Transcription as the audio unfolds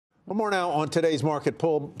Well, more now on today's market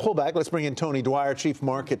pullback. Let's bring in Tony Dwyer, Chief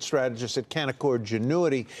Market Strategist at Canaccord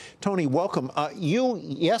Genuity. Tony, welcome. You,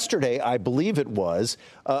 yesterday, I believe it was,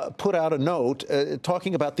 put out a note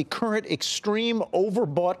talking about the current extreme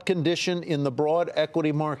overbought condition in the broad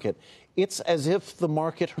equity market. It's as if the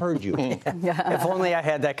market heard you. If only I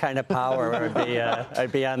had that kind of power,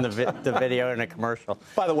 I'd be on the video in a commercial.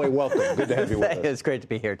 By the way, welcome. Good to have you with us. It's great to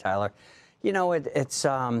be here, Tyler. You know, it's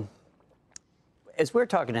as we're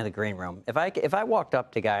talking in the green room, if I walked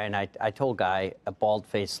up to Guy and I told Guy a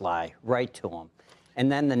bald-faced lie right to him,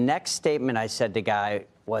 and then the next statement I said to Guy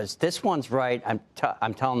was, "This one's right.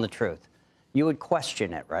 I'm telling the truth," you would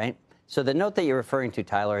question it, right? So the note that you're referring to,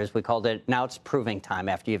 Tyler, is we called it, now it's proving time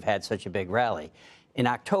after you've had such a big rally. In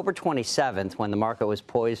October 27th, when the market was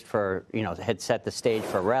poised for, had set the stage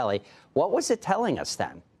for a rally, what was it telling us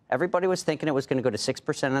then? Everybody was thinking it was going to go to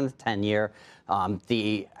 6% on the 10-year.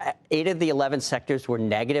 The 8 of the 11 sectors were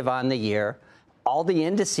negative on the year. All the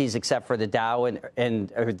indices, except for the Dow and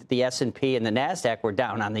the S&P and the NASDAQ, were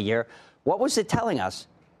down on the year. What was it telling us?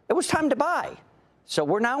 It was time to buy. So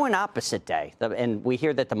we're now in opposite day, and we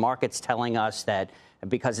hear that the market's telling us that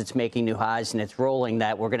because it's making new highs and it's rolling,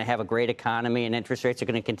 that we're going to have a great economy and interest rates are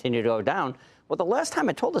going to continue to go down. Well, the last time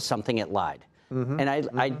it told us something, it lied. And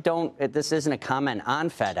I don't, this isn't a comment on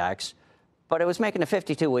FedEx, but it was making a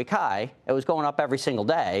 52-week high. It was going up every single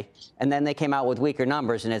day, and then they came out with weaker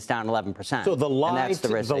numbers, and it's down 11%. So the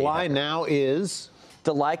lie now is?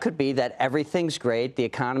 The lie could be that everything's great. The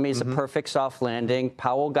economy is a perfect soft landing.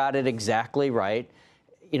 Powell got it exactly right.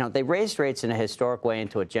 They raised rates in a historic way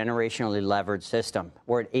into a generationally levered system.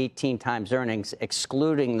 We're at 18 times earnings,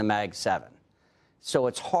 excluding the Mag 7. So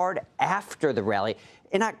it's hard after the rally.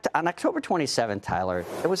 On October 27th, Tyler,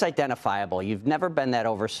 it was identifiable. You've never been that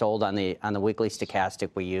oversold on the weekly stochastic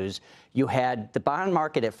we use. You had the bond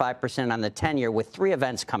market at 5% on the 10-year with 3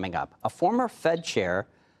 events coming up. A former Fed chair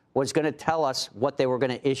was going to tell us what they were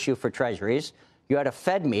going to issue for treasuries. You had a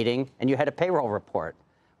Fed meeting, and you had a payroll report.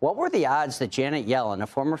 What were the odds that Janet Yellen, a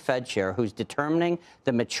former Fed chair who's determining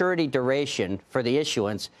the maturity duration for the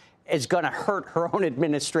issuance, is going to hurt her own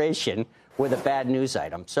administration with a bad news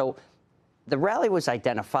item? So the rally was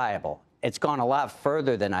identifiable. It's gone a lot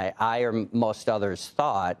further than I or most others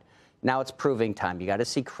thought. Now it's proving time. You got to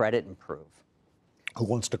see credit improve. Who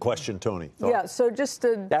wants to question Tony? Yeah, so just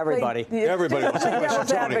to... Everybody. Everybody wants to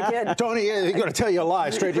question Tony. Tony, he's going to tell you a lie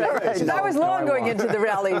straight to your face. I was long going into the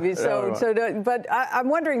rally, but I'm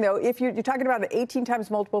wondering, though, if you're talking about an 18 times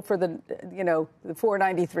multiple for the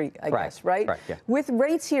 493, I guess, right? Right, yeah. With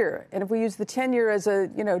rates here, and if we use the 10-year as a,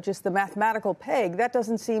 just the mathematical peg, that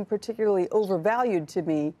doesn't seem particularly overvalued to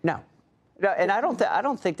me. No, and I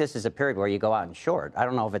don't think this is a period where you go out and short. I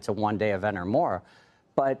don't know if it's a one-day event or more,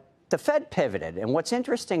 but the Fed pivoted. And what's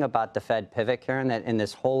interesting about the Fed pivot, Karen, that in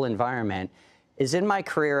this whole environment is in my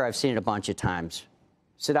career, I've seen it a bunch of times.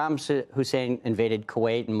 Saddam Hussein invaded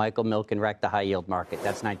Kuwait and Michael Milken wrecked the high yield market.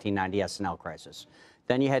 That's 1990 S&L crisis.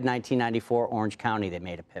 Then you had 1994 Orange County, they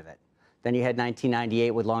made a pivot. Then you had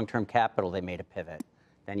 1998 with long-term capital, they made a pivot.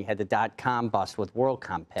 Then you had the dot-com bust with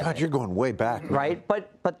WorldCom pivot. God, you're going way back. Right?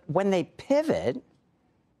 But when they pivot,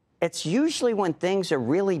 it's usually when things are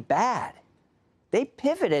really bad. They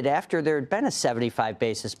pivoted after there had been a 75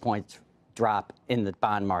 basis points drop in the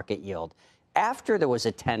bond market yield, after there was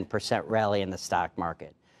a 10% rally in the stock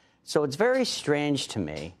market. So it's very strange to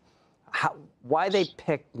me why they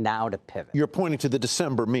picked now to pivot. You're pointing to the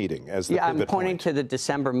December meeting as the pivot point. I'm pointing to the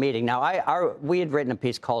December meeting. Now, we had written a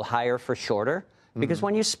piece called Higher for Shorter, because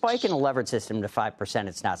when you spike in a levered system to 5%,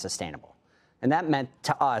 it's not sustainable. And that meant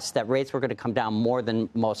to us that rates were going to come down more than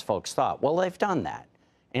most folks thought. Well, they've done that.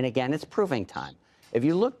 And again, it's proving time. If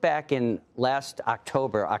you look back in last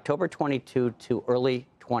October 22 to early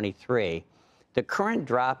 23, the current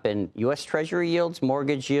drop in U.S. Treasury yields,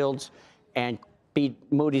 mortgage yields, and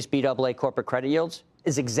Moody's Baa corporate credit yields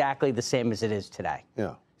is exactly the same as it is today.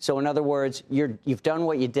 Yeah. So in other words, you've done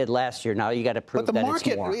what you did last year. Now you got to prove that it's more.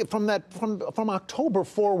 But the market, from October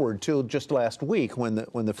forward till just last week, when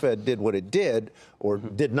the Fed did what it did, or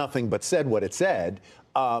did nothing but said what it said,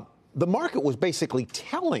 the market was basically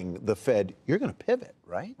telling the Fed, you're going to pivot,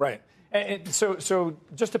 right? Right. And so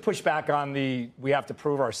just to push back on we have to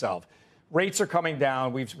prove ourselves. Rates are coming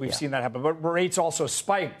down. We've seen that happen. But rates also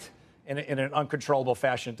spiked in an uncontrollable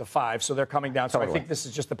fashion to 5. So they're coming down. So I think this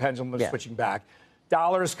is just the pendulum switching back.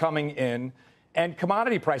 Dollars coming in, and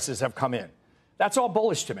commodity prices have come in. That's all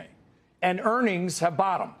bullish to me. And earnings have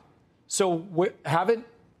bottomed. So hasn't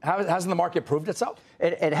the market proved itself?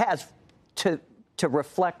 It has. To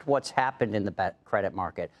reflect what's happened in the credit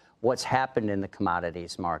market, what's happened in the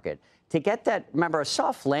commodities market. To get that, remember, a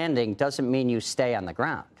soft landing doesn't mean you stay on the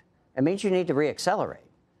ground. It means you need to reaccelerate.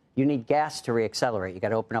 You need gas to reaccelerate. You got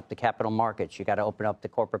to open up the capital markets. You got to open up the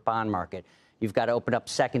corporate bond market. You've got to open up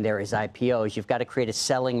secondaries, IPOs. You've got to create a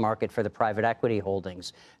selling market for the private equity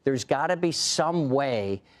holdings. There's got to be some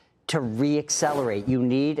way to reaccelerate. You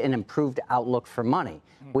need an improved outlook for money.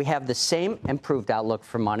 We have the same improved outlook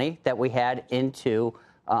for money that we had into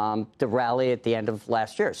the rally at the end of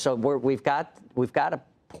last year. So we've got a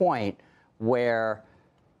point where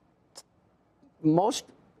most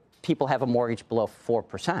people have a mortgage below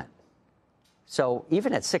 4%. So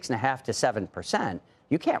even at 6.5% to 7%,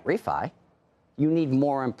 you can't refi. You need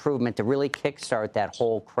more improvement to really kickstart that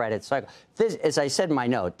whole credit cycle. This, as I said in my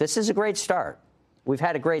note, this is a great start. We've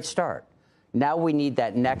had a great start. Now we need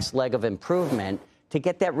that next leg of improvement to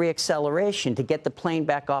get that reacceleration, to get the plane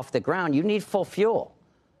back off the ground. You need full fuel,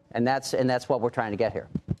 and that's what we're trying to get here.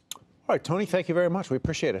 All right, Tony, thank you very much. We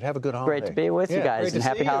appreciate it. Have a good holiday. Great to be with you guys, and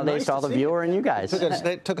happy holidays to all the viewer and you guys.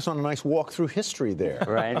 It took us on a nice walk through history there.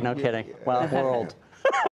 Right? No kidding. Well, we're old.